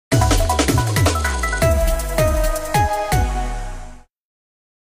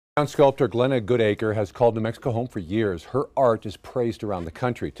Sculptor Glenna Goodacre has called New Mexico home for years. Her art is praised around the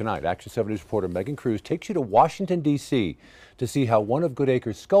country. Tonight, Action 7 News reporter Megan Cruz takes you to Washington, D.C. to see how one of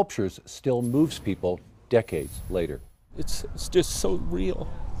Goodacre's sculptures still moves people decades later. It's just so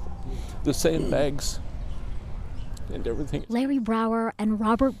real. The sandbags and everything. Larry Brower and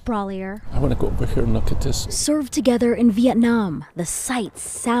Robert Brawlier I want to go over here and look at this. served together in Vietnam. The sights,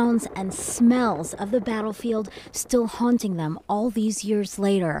 sounds, and smells of the battlefield still haunting them all these years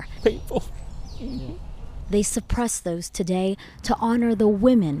later. Painful. They suppress those today to honor the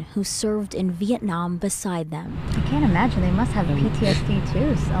women who served in Vietnam beside them. I can't imagine. They must have PTSD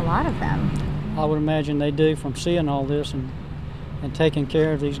too, a lot of them. I would imagine they do, from seeing all this and taking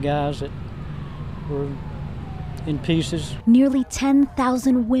care of these guys that were in pieces. Nearly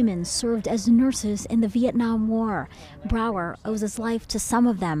 10,000 women served as nurses in the Vietnam War. Brower owes his life to some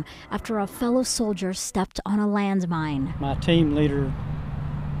of them after a fellow soldier stepped on a landmine. My team leader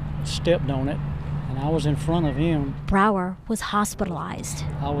stepped on it, and I was in front of him. Brower was hospitalized.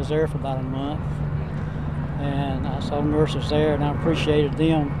 I was there for about a month, and I saw nurses there, and I appreciated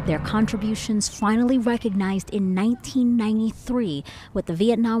them. Their contributions finally recognized in 1993 with the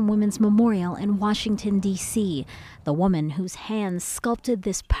Vietnam Women's Memorial in Washington, D.C. The woman whose hands sculpted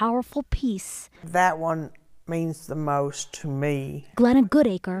this powerful piece, that one means the most to me. Glenna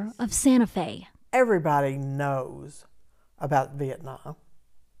Goodacre of Santa Fe. Everybody knows about Vietnam,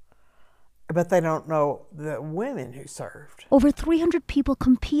 but they don't know the women who served. Over 300 people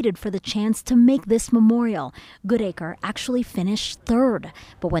competed for the chance to make this memorial. Goodacre actually finished third,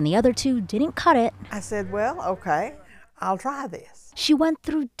 but when the other two didn't cut it, I said, well, okay, I'll try this. she went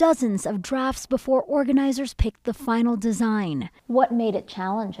through dozens of drafts before organizers picked the final design. What made it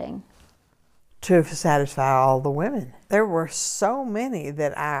challenging? To satisfy all the women. There were so many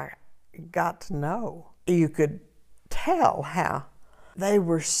that I got to know. You could tell how they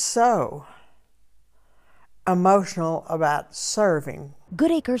were so emotional about serving.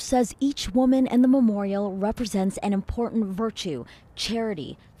 Goodacre says each woman in the memorial represents an important virtue: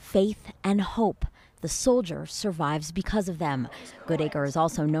 charity, faith, and hope. The soldier survives because of them. Goodacre is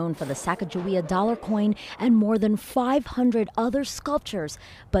also known for the Sacagawea dollar coin and more than 500 other sculptures.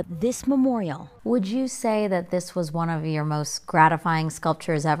 But this memorial... Would you say that this was one of your most gratifying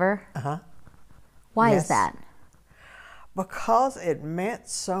sculptures ever? Uh-huh. Why Yes. is that? Because it meant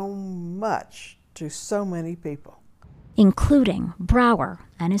so much to so many people. including Brower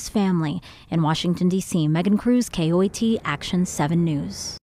and his family. In Washington, D.C., Megan Cruz, KOAT Action 7 News.